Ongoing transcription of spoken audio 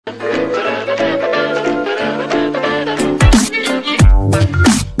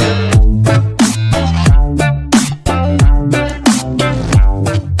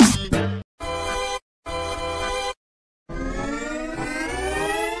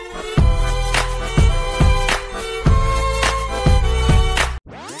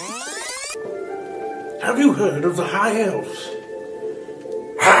Have you heard of the High Elves?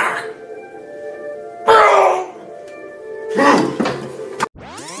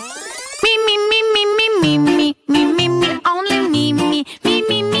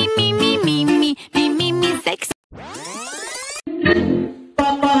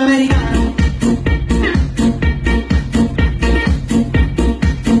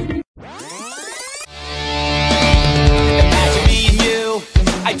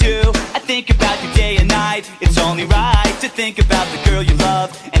 It's only right to think about the girl you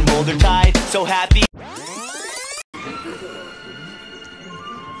love and hold her tight, so happy.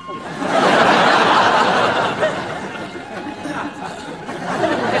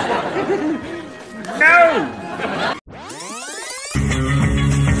 No!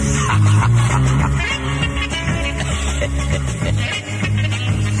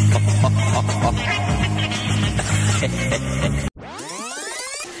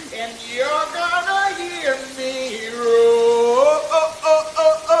 And you're gonna hear me roar.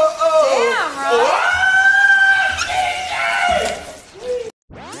 Damn, Rob.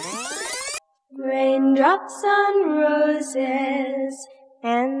 Raindrops on roses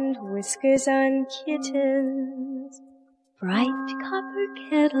and whiskers on kittens, bright copper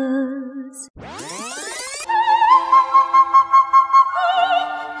kettles.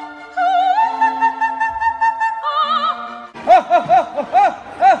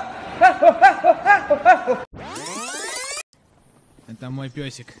 Это мой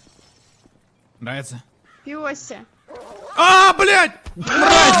песик. Нравится? Пёся. А, блядь!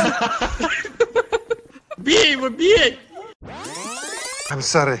 Бей его, бей! I'm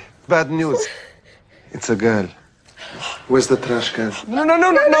sorry. Bad news. It's a girl. Where's the trash can? No,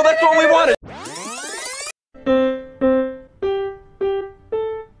 that's what we wanted.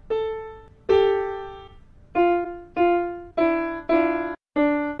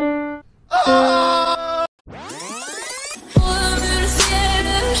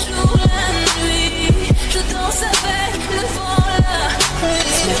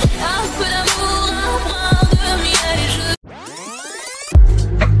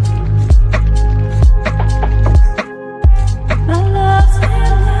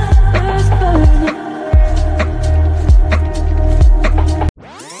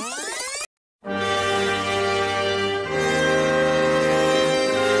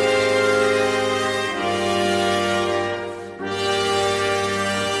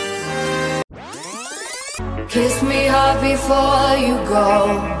 Kiss me hard before you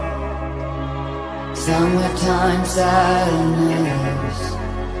go. Summertime sadness.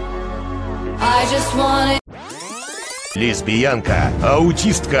 I just wanna... Лесбиянка,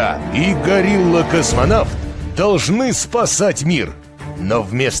 аутистка и горилла-космонавт должны спасать мир, но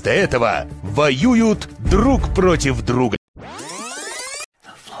вместо этого воюют друг против друга.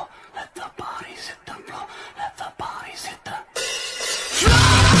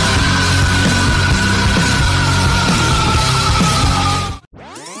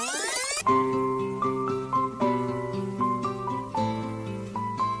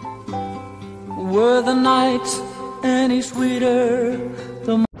 Were the nights any sweeter?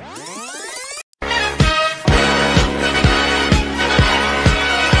 The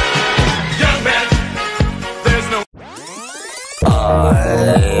Young man, there's no...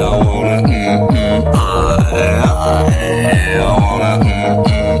 I wanna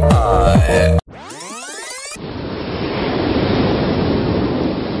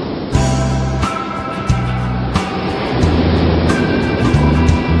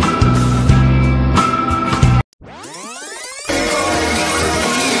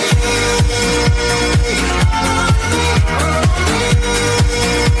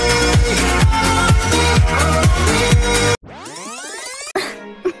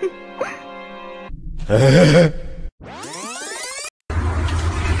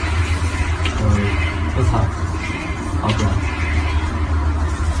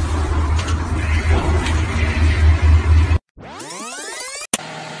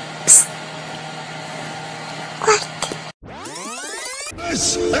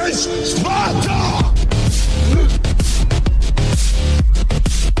This is Sparta!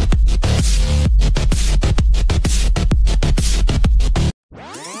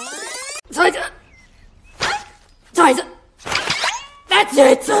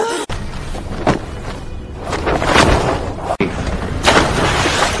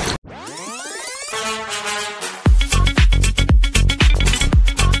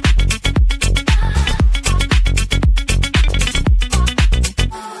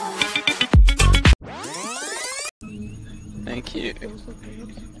 Pack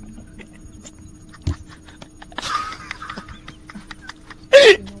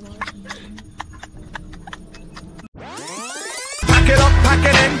it up, pack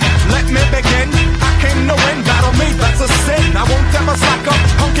it in, let me begin. I came to win, battle me, that's a sin. I won't ever slack up,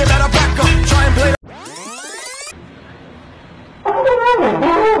 hunky better back up, try and play.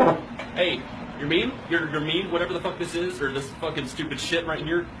 Hey, you're mean? You're mean? Whatever the fuck this is, or this fucking stupid shit right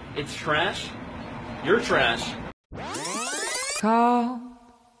here, it's trash. You're trash. Can't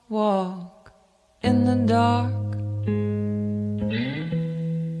walk in the dark.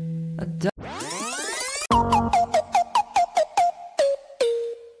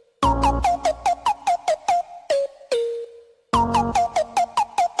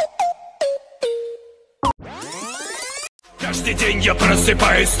 Каждый день я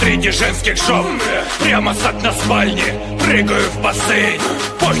просыпаюсь среди женских шоу. Прямо с окна спальни прыгаю в бассейн.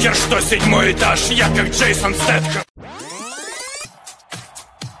 Похер, что 7-й этаж, я как Джейсон Стэтхэм.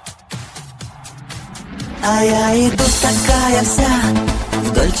 А я иду такая вся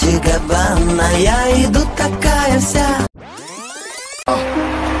в Дольче Габбана. Я иду такая вся